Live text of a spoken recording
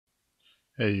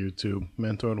Hey YouTube,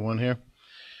 Mentored1 here.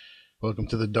 Welcome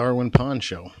to the Darwin Pond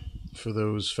Show. For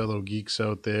those fellow geeks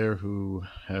out there who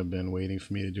have been waiting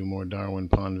for me to do more Darwin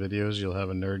Pond videos, you'll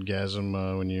have a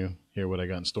nerdgasm when you hear what I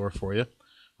got in store for you.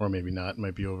 Or maybe not,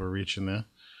 might be overreaching there.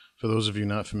 For those of you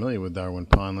not familiar with Darwin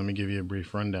Pond, let me give you a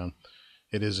brief rundown.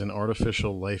 It is an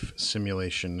artificial life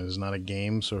simulation. It is not a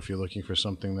game, so if you're looking for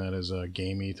something that is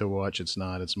gamey to watch, it's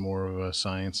not. It's more of a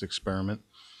science experiment.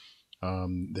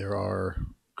 There are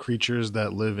creatures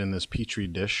that live in this petri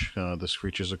dish. These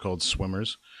creatures are called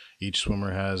swimmers. Each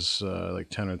swimmer has like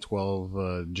 10 or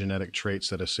 12 genetic traits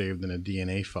that are saved in a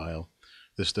DNA file.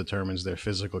 This determines their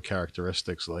physical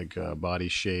characteristics like body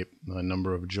shape,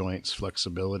 number of joints,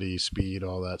 flexibility, speed,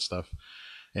 all that stuff.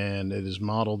 And it is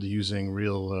modeled using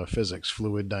real physics.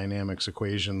 Fluid dynamics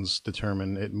equations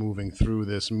determine it moving through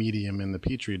this medium in the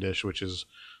petri dish, which is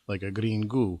like a green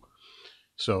goo.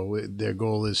 So their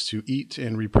goal is to eat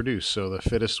and reproduce. So the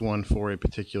fittest one for a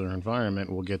particular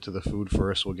environment will get to the food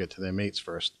first, will get to their mates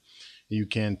first. You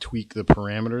can tweak the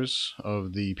parameters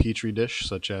of the petri dish,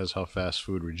 such as how fast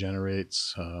food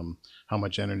regenerates, how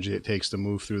much energy it takes to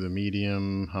move through the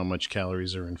medium, how much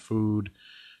calories are in food.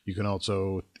 You can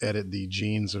also edit the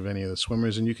genes of any of the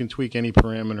swimmers, and you can tweak any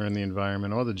parameter in the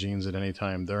environment or the genes at any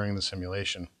time during the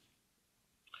simulation.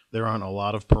 There aren't a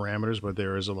lot of parameters, but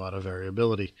there is a lot of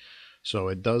variability. So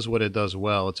it does what it does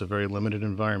well. It's a very limited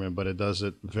environment, but it does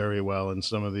it very well. And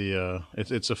some of the,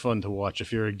 it's a fun to watch.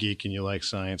 If you're a geek and you like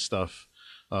science stuff,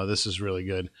 this is really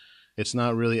good. It's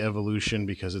not really evolution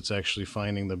because it's actually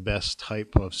finding the best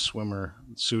type of swimmer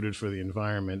suited for the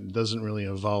environment. It doesn't really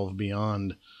evolve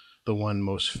beyond the one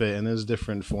most fit, and there's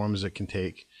different forms it can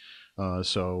take.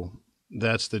 So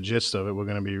that's the gist of it. We're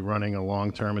going to be running a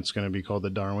long term. It's going to be called the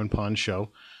Darwin Pond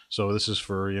Show. So this is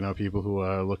for, people who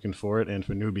are looking for it, and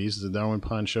for newbies. The Darwin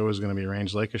Pond Show is going to be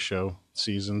arranged like a show,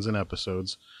 seasons and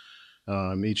episodes.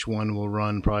 Each season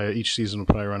will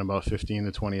probably run about 15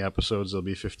 to 20 episodes. They'll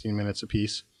be 15 minutes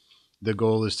apiece. The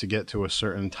goal is to get to a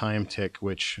certain time tick,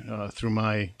 which through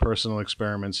my personal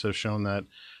experiments have shown that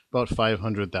about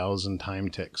 500,000 time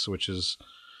ticks, which is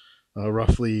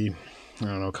roughly,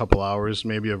 a couple hours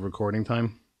maybe of recording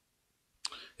time,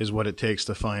 is what it takes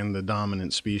to find the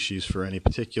dominant species for any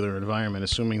particular environment,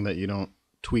 assuming that you don't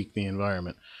tweak the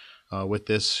environment. With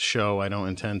this show, I don't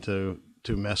intend to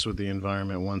mess with the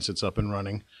environment once it's up and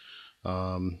running.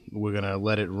 We're going to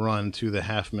let it run to the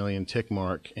 500,000 tick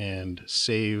mark and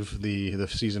save the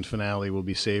season finale. Will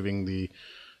be saving the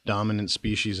dominant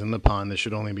species in the pond. There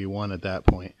should only be one at that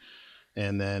point.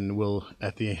 And then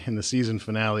in the season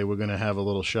finale, we're going to have a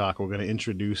little shock. We're going to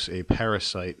introduce a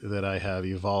parasite that I have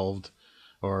evolved,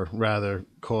 or rather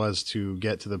caused to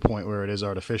get to the point where it is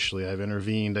artificially. I've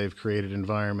intervened, I've created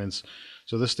environments.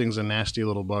 So this thing's a nasty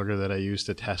little bugger that I use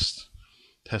to test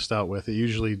out with. It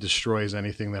usually destroys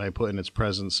anything that I put in its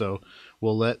presence. So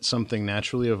we'll let something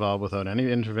naturally evolve without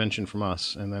any intervention from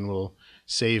us, and then we'll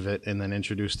save it and then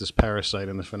introduce this parasite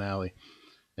in the finale.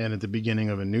 And at the beginning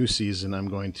of a new season, I'm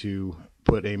going to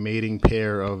put a mating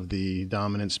pair of the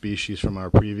dominant species from our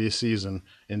previous season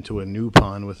into a new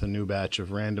pond with a new batch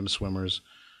of random swimmers,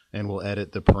 and we'll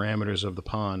edit the parameters of the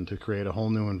pond to create a whole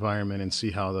new environment and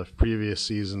see how the previous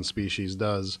season species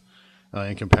does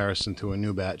in comparison to a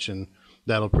new batch. And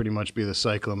that'll pretty much be the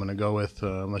cycle I'm going to go with.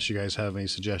 Unless you guys have any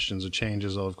suggestions or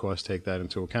changes, I'll of course take that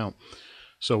into account.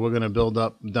 So we're going to build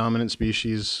up dominant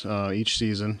species each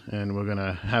season, and we're going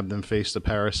to have them face the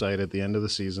parasite at the end of the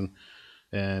season.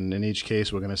 And in each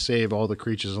case, we're going to save all the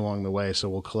creatures along the way. So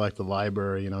we'll collect the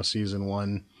library, season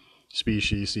 1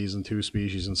 species, season 2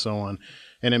 species, and so on.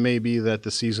 And it may be that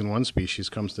the season 1 species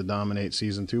comes to dominate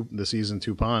the season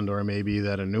 2 pond, or it may be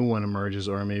that a new one emerges,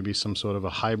 or maybe some sort of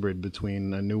a hybrid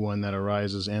between a new one that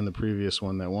arises and the previous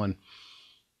one that won.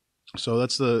 So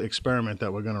that's the experiment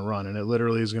that we're going to run, and it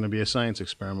literally is going to be a science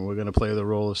experiment. We're going to play the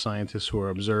role of scientists who are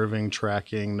observing,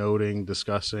 tracking, noting,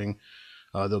 discussing.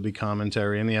 There'll be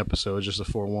commentary in the episode. Just a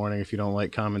forewarning, if you don't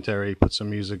like commentary, put some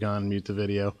music on, mute the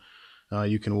video.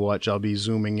 You can watch. I'll be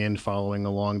zooming in, following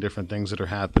along different things that are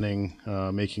happening,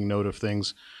 making note of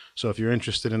things. So if you're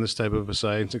interested in this type of a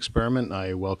science experiment,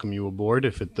 I welcome you aboard.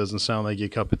 If it doesn't sound like your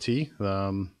cup of tea,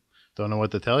 don't know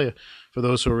what to tell you. For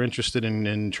those who are interested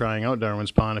in trying out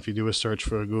Darwin's Pond, if you do a search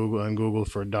for Google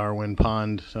for Darwin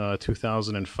Pond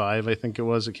 2005, I think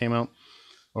it came out,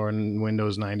 or in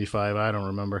Windows 95, I don't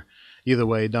remember. Either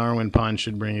way, Darwin Pond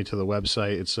should bring you to the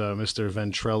website. It's Mr.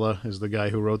 Ventrella is the guy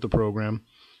who wrote the program,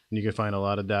 and you can find a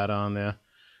lot of data on there.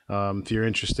 If you're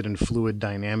interested in fluid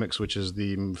dynamics, which is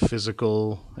the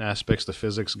physical aspects, the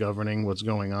physics governing what's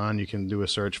going on, you can do a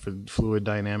search for fluid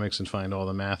dynamics and find all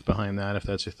the math behind that if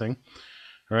that's your thing.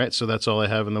 All right, so that's all I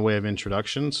have in the way of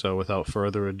introduction. So without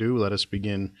further ado, let us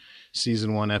begin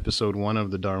Season 1, Episode 1 of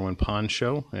the Darwin Pond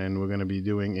Show, and we're going to be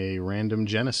doing a random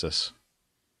genesis.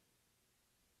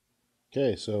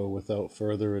 Okay, so without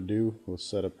further ado, we'll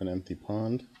set up an empty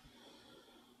pond.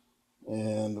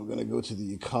 And we're going to go to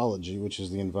the ecology, which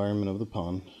is the environment of the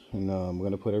pond. And we're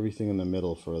going to put everything in the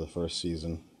middle for the first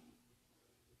season.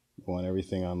 We want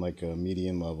everything on like a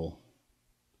median level.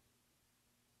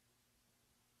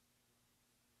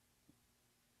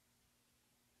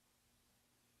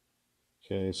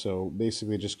 Okay, so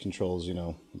basically it just controls,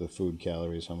 the food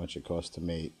calories, how much it costs to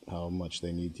mate, how much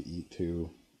they need to eat to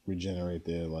regenerate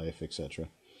their life, etc.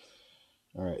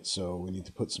 All right, so we need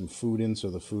to put some food in so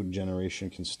the food generation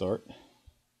can start.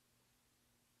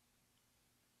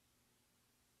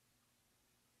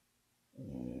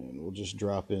 And we'll just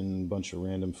drop in a bunch of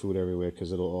random food everywhere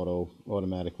because it'll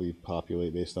automatically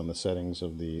populate based on the settings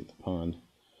of the pond.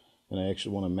 And I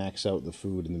actually want to max out the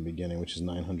food in the beginning, which is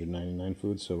 999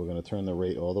 food. So we're going to turn the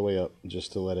rate all the way up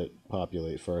just to let it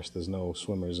populate first. There's no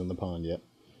swimmers in the pond yet.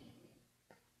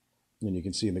 And you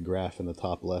can see in the graph in the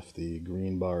top left, the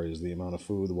green bar is the amount of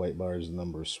food, the white bar is the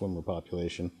number of swimmer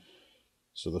population.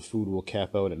 So the food will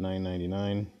cap out at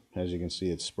 999. As you can see,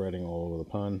 it's spreading all over the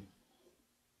pond.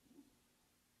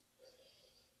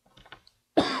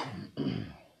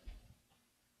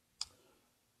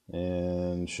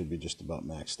 And should be just about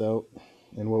maxed out.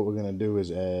 And what we're going to do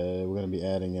is we're going to be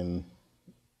adding in,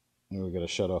 we're going to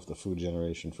shut off the food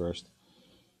generation first.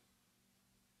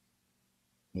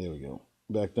 There we go.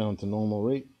 Back down to normal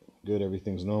rate. Good,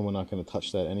 everything's normal. We're not going to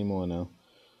touch that anymore now.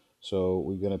 So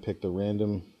we're going to pick the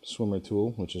random swimmer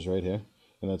tool, which is right here.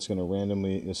 And that's going to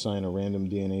randomly assign a random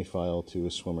DNA file to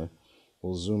a swimmer.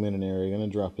 We'll zoom in an area. Going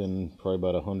to drop in probably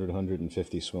about 100,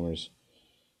 150 swimmers.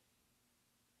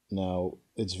 Now,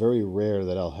 it's very rare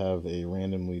that I'll have a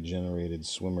randomly generated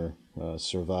swimmer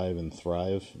survive and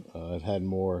thrive. I've had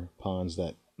more ponds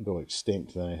that go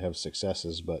extinct than I have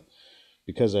successes, but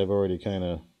because I've already kind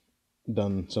of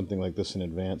done something like this in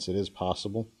advance, it is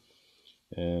possible.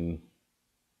 And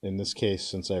in this case,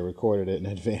 since I recorded it in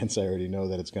advance, I already know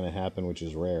that it's going to happen, which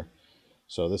is rare.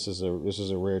 So this is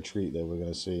a rare treat that we're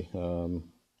going to see.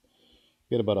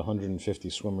 Get about 150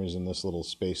 swimmers in this little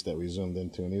space that we zoomed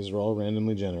into, and these are all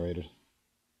randomly generated.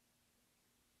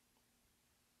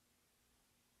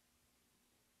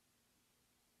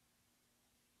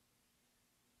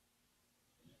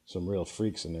 Some real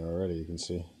freaks in there already, you can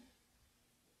see.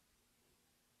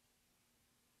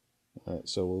 Alright,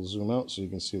 so we'll zoom out so you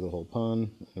can see the whole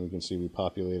pond, and we can see we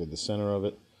populated the center of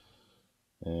it.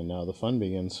 And now the fun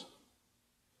begins.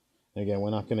 Again, we're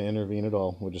not going to intervene at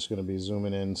all. We're just going to be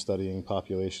zooming in, studying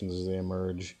populations as they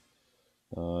emerge,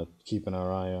 keeping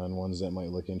our eye on ones that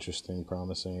might look interesting,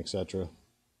 promising, etc.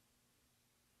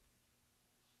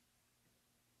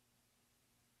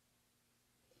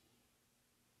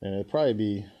 And it'd probably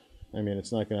be,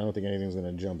 it's not going to, I don't think anything's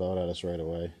going to jump out at us right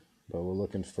away, but we're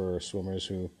looking for swimmers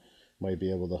who might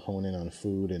be able to hone in on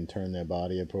food and turn their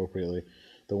body appropriately.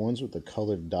 The ones with the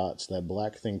colored dots, that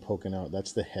black thing poking out,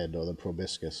 that's the head or the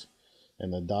proboscis.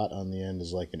 And the dot on the end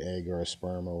is like an egg or a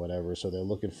sperm or whatever. So they're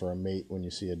looking for a mate when you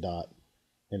see a dot.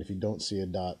 And if you don't see a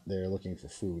dot, they're looking for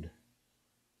food,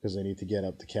 because they need to get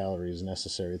up the calories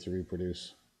necessary to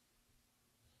reproduce.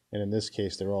 And in this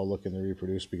case, they're all looking to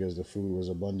reproduce because the food was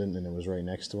abundant and it was right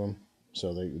next to them.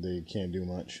 So they can't do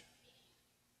much.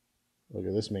 Look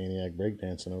at this maniac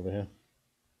breakdancing over here.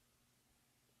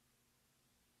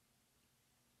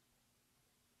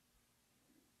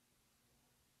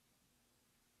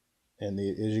 And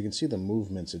as you can see, the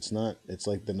movements, it's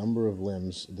like the number of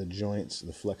limbs, the joints,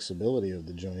 the flexibility of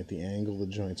the joint, the angle the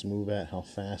joints move at, how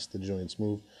fast the joints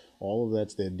move, all of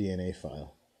that's their DNA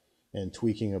file. And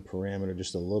tweaking a parameter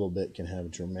just a little bit can have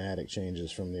dramatic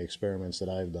changes from the experiments that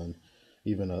I've done.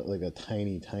 Even like a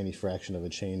tiny, tiny fraction of a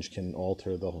change can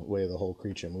alter the way the whole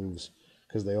creature moves,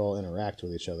 because they all interact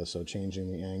with each other. So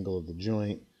changing the angle of the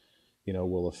joint,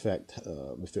 will affect,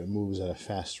 if it moves at a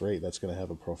fast rate, that's going to have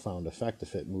a profound effect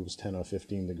if it moves 10 or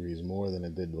 15 degrees more than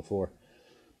it did before.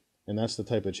 And that's the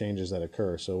type of changes that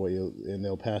occur. So and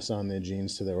they'll pass on their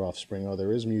genes to their offspring. Oh,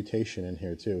 there is mutation in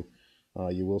here too.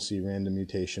 You will see random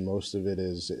mutation. Most of it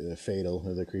is fatal,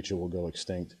 or the creature will go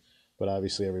extinct. But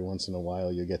obviously every once in a while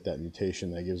you get that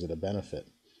mutation that gives it a benefit.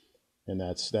 And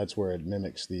that's where it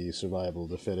mimics the survival of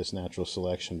the fittest, natural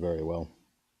selection very well.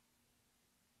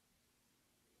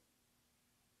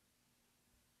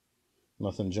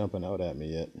 Nothing jumping out at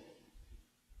me yet.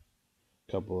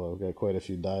 I've got quite a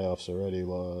few die-offs already,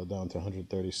 down to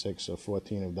 136, so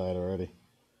 14 have died already.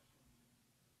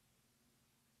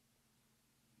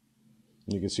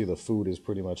 You can see the food is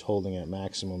pretty much holding at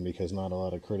maximum because not a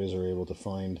lot of critters are able to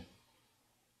find,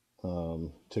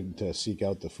 to seek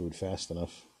out the food fast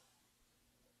enough.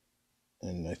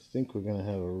 And I think we're going to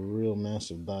have a real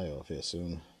massive die-off here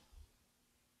soon.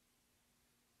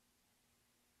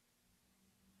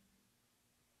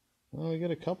 Well, we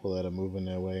got a couple that are moving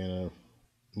their way in a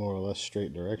more or less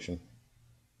straight direction.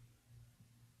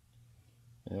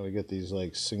 And we get these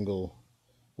like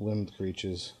single-limbed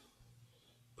creatures.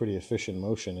 Pretty efficient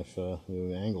motion if the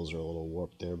angles are a little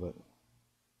warped there, but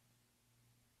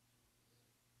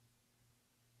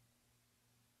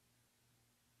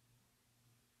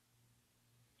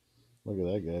look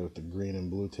at that guy with the green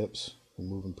and blue tips. They're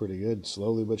moving pretty good,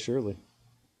 slowly but surely.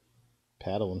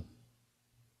 Paddling.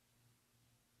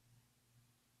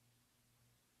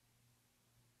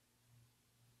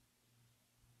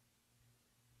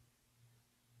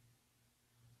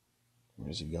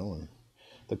 Where's he going?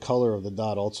 The color of the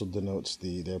dot also denotes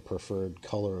their preferred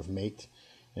color of mate,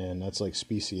 and that's like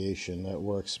speciation. That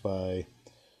works by,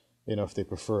 if they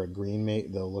prefer a green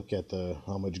mate, they'll look at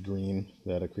how much green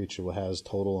that a creature has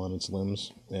total on its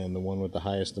limbs, and the one with the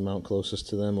highest amount closest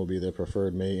to them will be their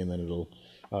preferred mate, and then it'll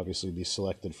obviously be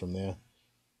selected from there.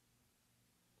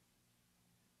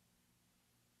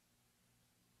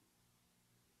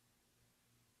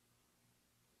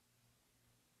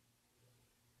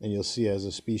 And you'll see as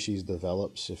a species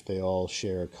develops, if they all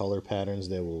share color patterns,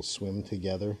 they will swim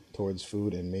together towards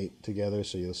food and mate together.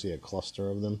 So you'll see a cluster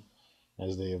of them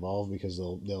as they evolve, because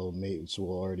they'll mates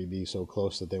will already be so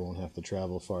close that they won't have to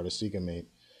travel far to seek a mate.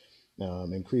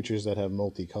 And creatures that have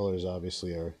multicolors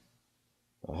obviously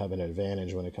have an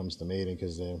advantage when it comes to mating,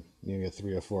 because you get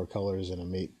 3 or 4 colors in a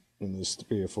mate, and there's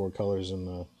 3 or 4 colors in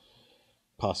the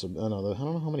possible. I don't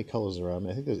know how many colors there are.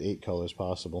 I think there's 8 colors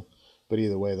possible. But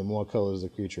either way, the more colors the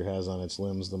creature has on its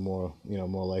limbs, the more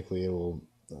likely it will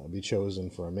be chosen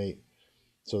for a mate.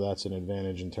 So that's an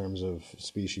advantage in terms of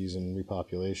species and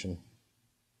repopulation.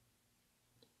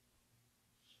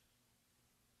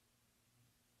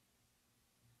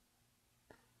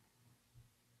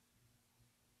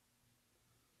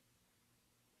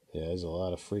 Yeah, there's a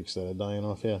lot of freaks that are dying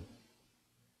off here.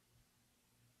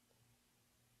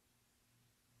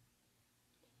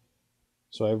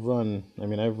 So I've run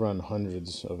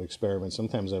hundreds of experiments.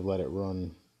 Sometimes I've left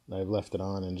it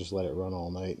on and just let it run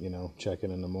all night, check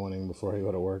it in the morning before I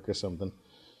go to work or something.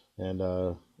 And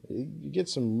you get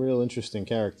some real interesting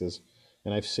characters.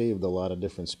 And I've saved a lot of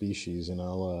different species, and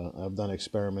I've done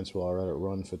experiments where I'll let it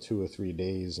run for 2 or 3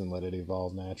 days and let it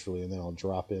evolve naturally, and then I'll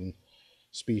drop in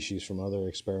species from other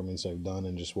experiments I've done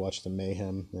and just watch the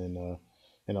mayhem. And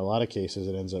in a lot of cases,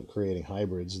 it ends up creating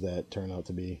hybrids that turn out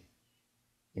to be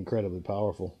incredibly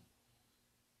powerful.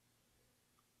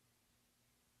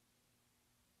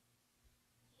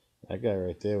 That guy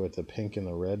right there with the pink and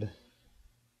the red,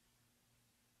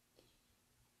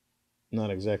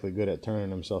 not exactly good at turning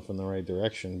himself in the right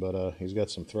direction, but he's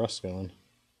got some thrust going.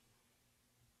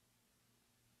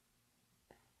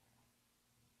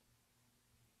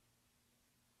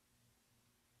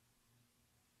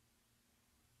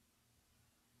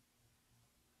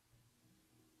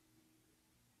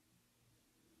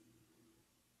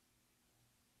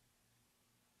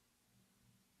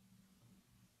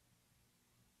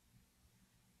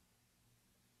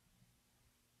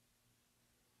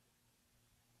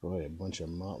 Boy, a bunch of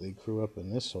motley crew up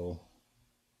in this hole.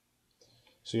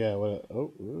 So yeah,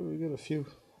 we got a few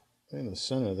in the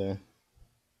center there.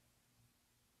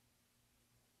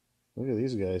 Look at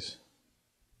these guys.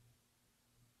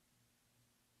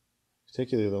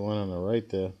 Particularly the one on the right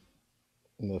there.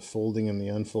 And the folding and the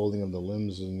unfolding of the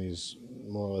limbs, and he's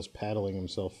more or less paddling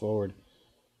himself forward.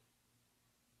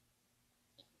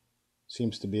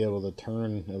 Seems to be able to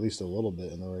turn at least a little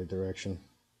bit in the right direction.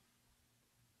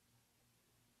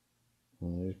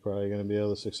 And he's probably going to be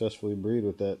able to successfully breed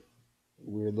with that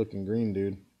weird looking green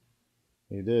dude.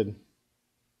 He did.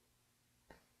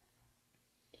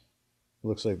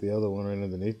 Looks like the other one right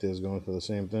underneath there is going for the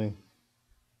same thing.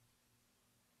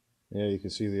 Yeah, you can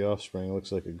see the offspring. It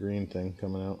looks like a green thing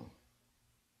coming out.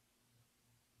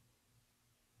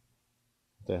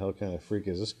 What the hell kind of freak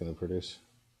is this going to produce?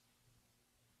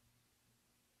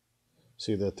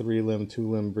 See, the 3-limb,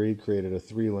 2-limb breed created a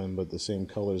 3-limb, but the same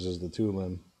colors as the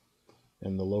 2-limb,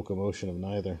 and the locomotion of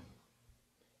neither.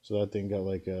 So that thing got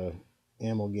like a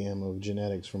amalgam of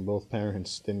genetics from both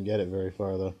parents. Didn't get it very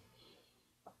far though.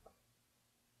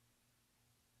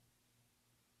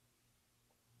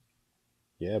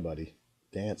 Yeah, buddy.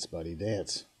 Dance, buddy,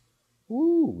 dance.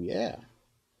 Woo, yeah.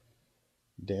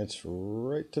 Dance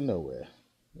right to nowhere.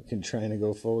 Trying to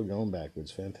go forward, going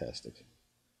backwards. Fantastic.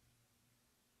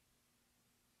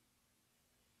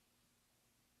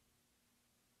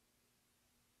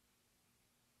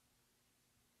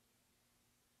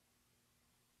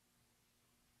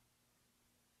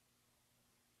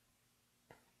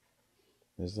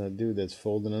 There's that dude that's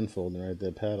folding and unfolding right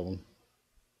there paddling.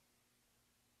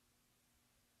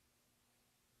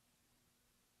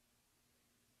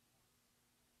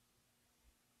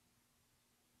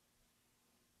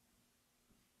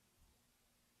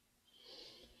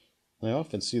 I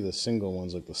often see the single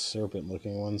ones, like the serpent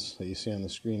looking ones that you see on the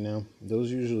screen now.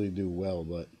 Those usually do well,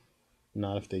 but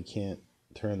not if they can't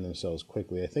turn themselves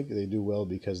quickly. I think they do well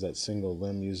because that single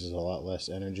limb uses a lot less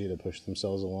energy to push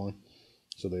themselves along,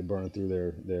 so they burn through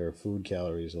their food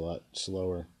calories a lot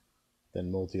slower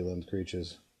than multi-limbed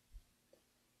creatures.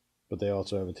 But they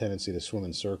also have a tendency to swim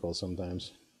in circles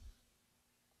sometimes.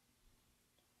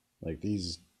 Like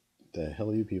these, the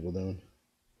hell are you people doing?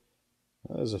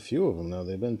 Well, there's a few of them now.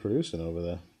 They've been producing over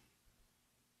there.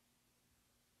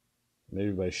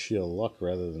 Maybe by sheer luck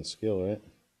rather than skill, right?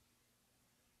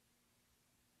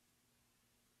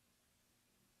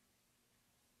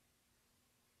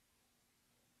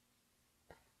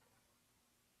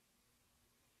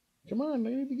 Come on, I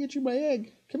need to get you my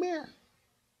egg. Come here.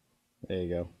 There you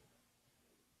go.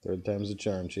 Third time's the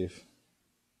charm, Chief.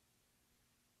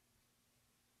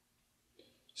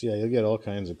 So yeah, you'll get all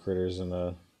kinds of critters, and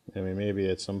I mean, maybe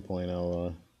at some point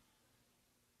I'll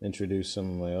introduce some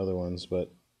of my other ones,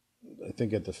 but I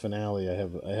think at the finale I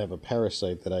have a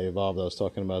parasite that I evolved. I was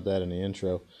talking about that in the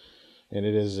intro, and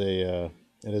it is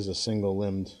a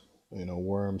single-limbed,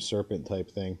 worm serpent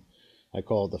type thing. I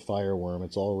call it the fireworm.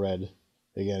 It's all red.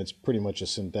 Again, it's pretty much a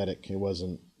synthetic. It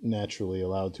wasn't naturally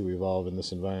allowed to evolve in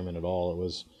this environment at all.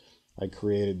 I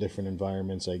created different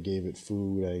environments. I gave it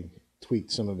food. I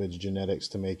tweaked some of its genetics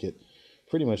to make it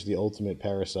pretty much the ultimate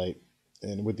parasite,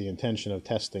 and with the intention of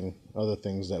testing other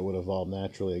things that would evolve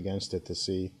naturally against it to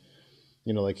see,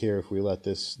 like here, if we let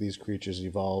these creatures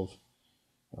evolve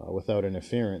without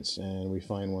interference, and we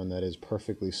find one that is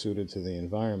perfectly suited to the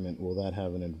environment, will that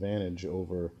have an advantage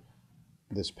over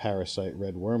this parasite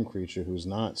red worm creature who's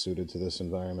not suited to this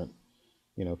environment?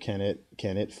 Can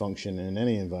it function in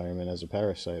any environment as a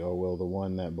parasite, or will the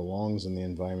one that belongs in the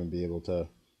environment be able to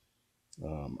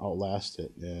outlast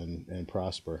it and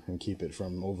prosper and keep it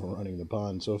from overrunning the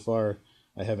pond? So far,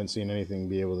 I haven't seen anything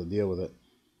be able to deal with it.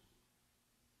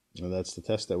 And that's the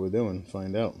test that we're doing.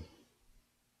 Find out.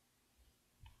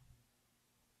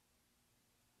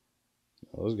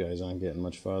 Those guys aren't getting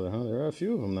much farther, huh? There are a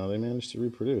few of them now. They managed to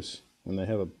reproduce, and they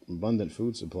have an abundant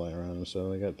food supply around them, so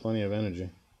they got plenty of energy.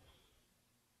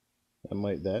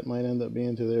 That might end up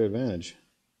being to their advantage.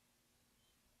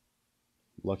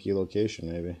 Lucky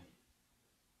location, maybe.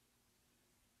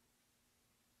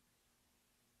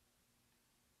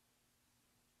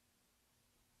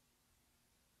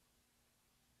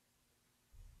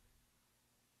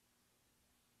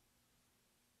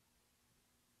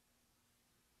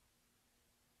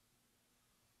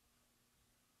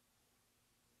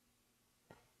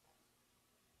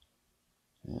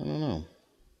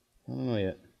 I don't know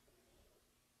yet.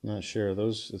 Not sure.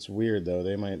 It's weird though.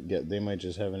 They might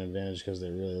just have an advantage because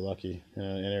they're really lucky in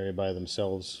an area by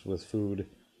themselves with food,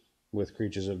 with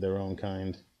creatures of their own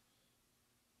kind.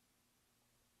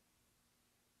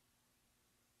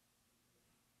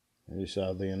 Maybe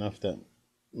sadly enough, that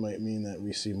might mean that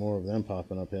we see more of them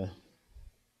popping up here.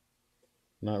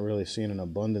 Not really seeing an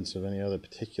abundance of any other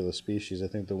particular species. I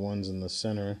think the ones in the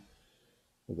center,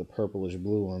 the purplish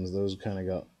blue ones, those kind of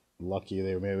got lucky.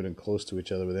 They were maybe close to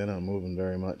each other, but they're not moving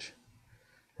very much.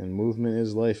 And movement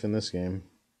is life in this game.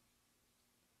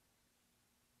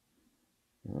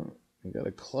 Well, we got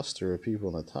a cluster of people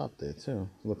on the top there too.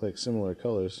 Look like similar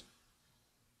colors.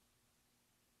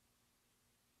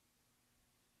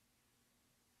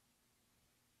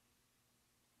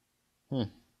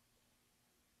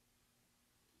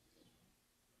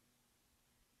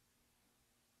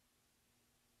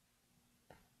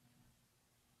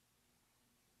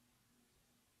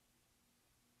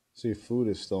 See, food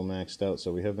is still maxed out,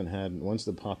 so we haven't had, once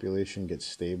the population gets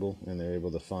stable and they're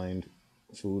able to find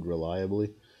food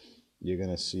reliably, you're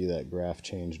going to see that graph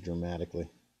change dramatically.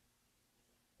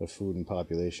 The food and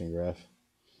population graph.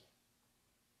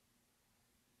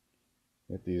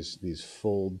 With these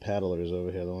fold paddlers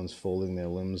over here, the ones folding their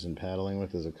limbs and paddling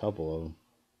with, there's a couple of them.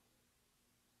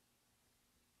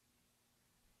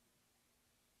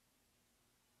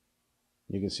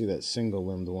 You can see that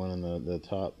single-limbed one in the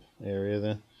top area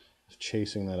there,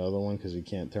 chasing that other one because he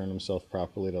can't turn himself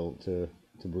properly to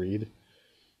breed.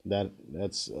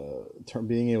 That's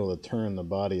being able to turn the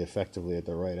body effectively at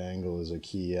the right angle is a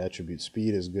key attribute.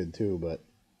 Speed is good too, but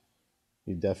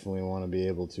you definitely want to be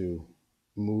able to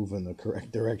move in the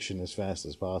correct direction as fast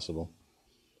as possible.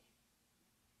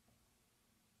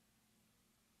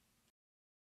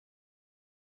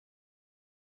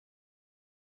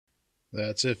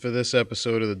 That's it for this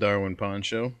episode of the Darwin Pond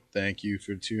Show. Thank you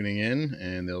for tuning in,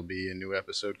 and there'll be a new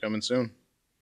episode coming soon.